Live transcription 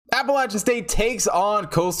Appalachian State takes on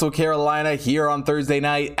Coastal Carolina here on Thursday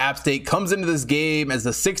night. App State comes into this game as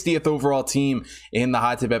the 60th overall team in the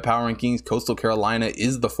Hot Tip Bet Power Rankings. Coastal Carolina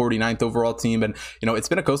is the 49th overall team. And, it's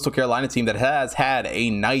been a Coastal Carolina team that has had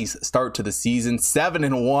a nice start to the season.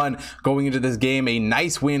 7-1 going into this game. A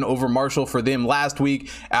nice win over Marshall for them last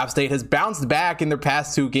week. App State has bounced back in their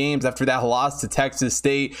past two games after that loss to Texas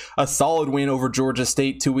State. A solid win over Georgia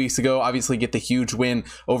State 2 weeks ago. Obviously get the huge win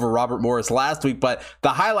over Robert Morris last week. But the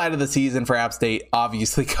highlight of the season for App State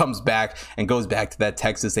obviously comes back and goes back to that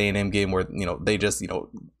Texas A&M game where they just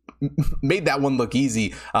made that one look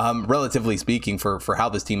easy, relatively speaking, for how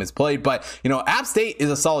this team has played. But App State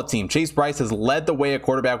is a solid team. Chase Bryce has led the way at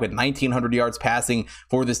quarterback with 1,900 yards passing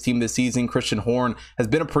for this team this season. Christian Horn has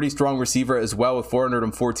been a pretty strong receiver as well with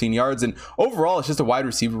 414 yards. And overall, it's just a wide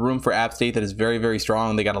receiver room for App State that is very, very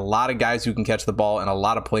strong. They got a lot of guys who can catch the ball and a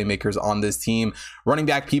lot of playmakers on this team. Running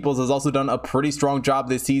back Peoples has also done a pretty strong job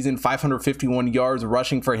this season, 551 yards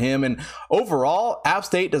rushing for him. And overall, App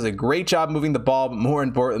State does a great job moving the ball, but more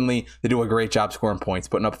importantly, they do a great job scoring points,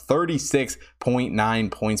 putting up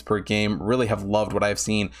 36.9 points per game. Really have loved what I've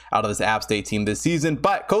seen out of this App State team this season.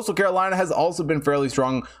 But Coastal Carolina has also been fairly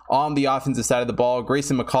strong on the offensive side of the ball.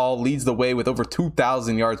 Grayson McCall leads the way with over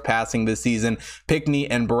 2,000 yards passing this season.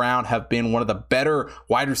 Pickney and Brown have been one of the better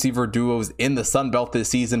wide receiver duos in the Sun Belt this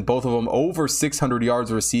season. Both of them over 600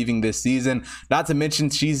 yards receiving this season. Not to mention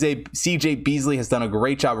CJ Beasley has done a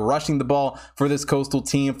great job rushing the ball for this Coastal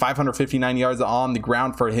team. 559 yards on the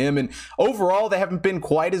ground for him. And overall, they haven't been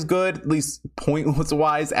quite as good, at least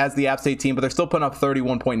point-wise, as the App State team, but they're still putting up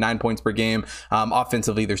 31.9 points per game.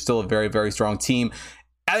 Offensively, they're still a very, very strong team.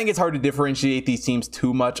 I think it's hard to differentiate these teams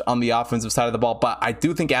too much on the offensive side of the ball, but I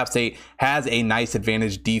do think App State has a nice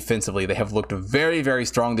advantage defensively. They have looked very, very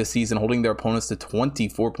strong this season, holding their opponents to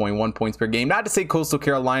 24.1 points per game. Not to say Coastal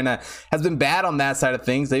Carolina has been bad on that side of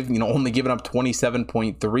things. They've only given up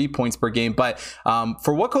 27.3 points per game, but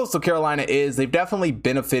for what Coastal Carolina is, they've definitely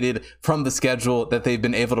benefited from the schedule that they've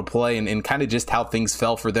been able to play and kind of just how things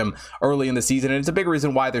fell for them early in the season. And it's a big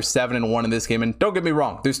reason why they're 7-1 in this game. And don't get me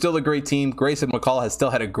wrong, they're still a great team. Grayson McCall has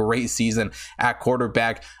still had a great season at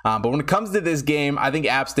quarterback. But when it comes to this game, I think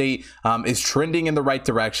App State is trending in the right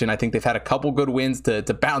direction. I think they've had a couple good wins to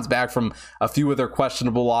bounce back from a few of their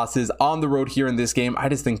questionable losses on the road here in this game. I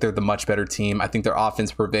just think they're the much better team. I think their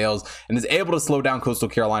offense prevails and is able to slow down Coastal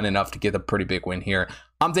Carolina enough to get a pretty big win here.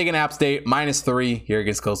 I'm taking App State -3 here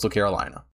against Coastal Carolina.